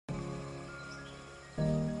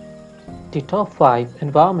The top 5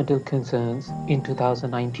 environmental concerns in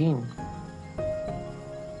 2019.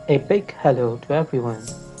 A big hello to everyone.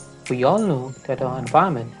 We all know that our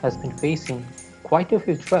environment has been facing quite a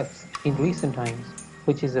few threats in recent times,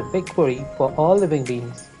 which is a big worry for all living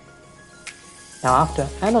beings. Now, after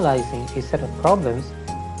analyzing a set of problems,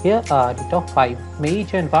 here are the top 5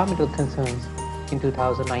 major environmental concerns in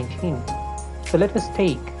 2019. So let us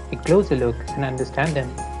take a closer look and understand them.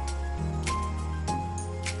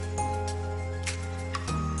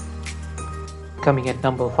 Coming at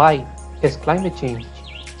number 5 is climate change.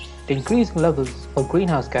 The increasing levels of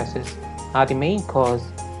greenhouse gases are the main cause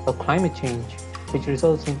of climate change, which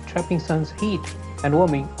results in trapping sun's heat and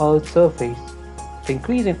warming Earth's surface. The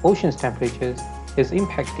increase in ocean's temperatures is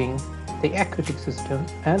impacting the aquatic system,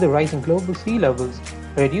 and the rising global sea levels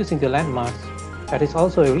reducing the land mass. That is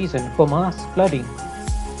also a reason for mass flooding.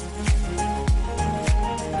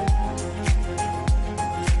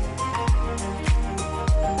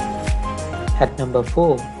 At number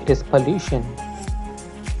 4, it is pollution.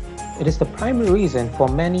 It is the primary reason for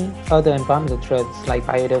many other environmental threats like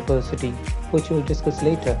biodiversity, which we will discuss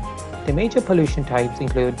later. The major pollution types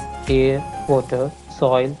include air, water,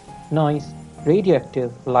 soil, noise,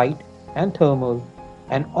 radioactive, light, and thermal,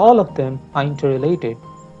 and all of them are interrelated.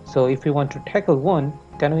 So if we want to tackle one,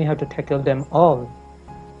 then we have to tackle them all.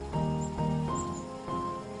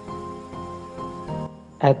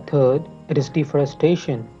 At third, it is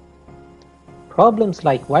deforestation. Problems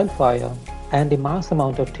like wildfire and the mass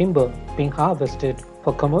amount of timber being harvested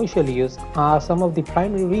for commercial use are some of the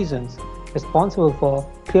primary reasons responsible for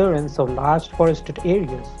clearance of large forested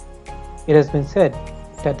areas. It has been said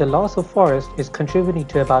that the loss of forest is contributing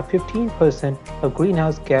to about 15% of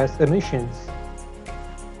greenhouse gas emissions.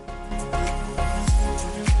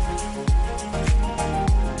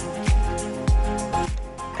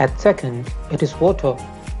 At second, it is water.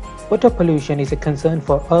 Water pollution is a concern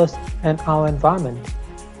for us and our environment.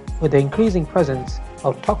 With the increasing presence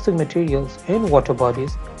of toxic materials in water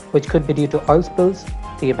bodies, which could be due to oil spills,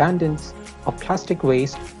 the abundance of plastic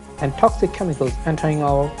waste, and toxic chemicals entering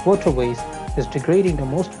our waterways is degrading the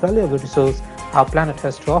most valuable resource our planet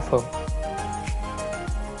has to offer.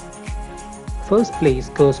 First place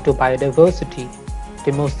goes to biodiversity,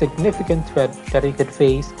 the most significant threat that we could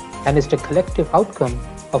face and is the collective outcome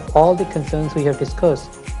of all the concerns we have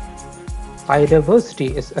discussed.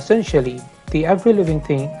 Biodiversity is essentially the every living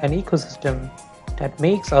thing and ecosystem that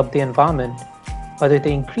makes up the environment. Whether the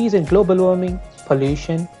increase in global warming,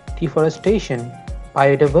 pollution, deforestation,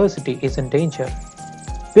 biodiversity is in danger.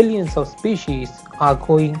 Billions of species are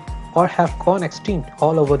going or have gone extinct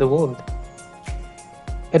all over the world.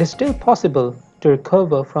 It is still possible to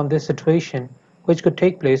recover from this situation, which could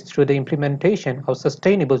take place through the implementation of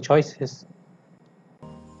sustainable choices.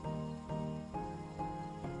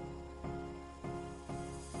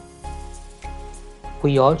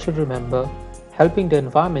 We all should remember, helping the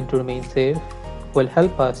environment to remain safe will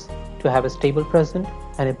help us to have a stable present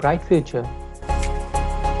and a bright future.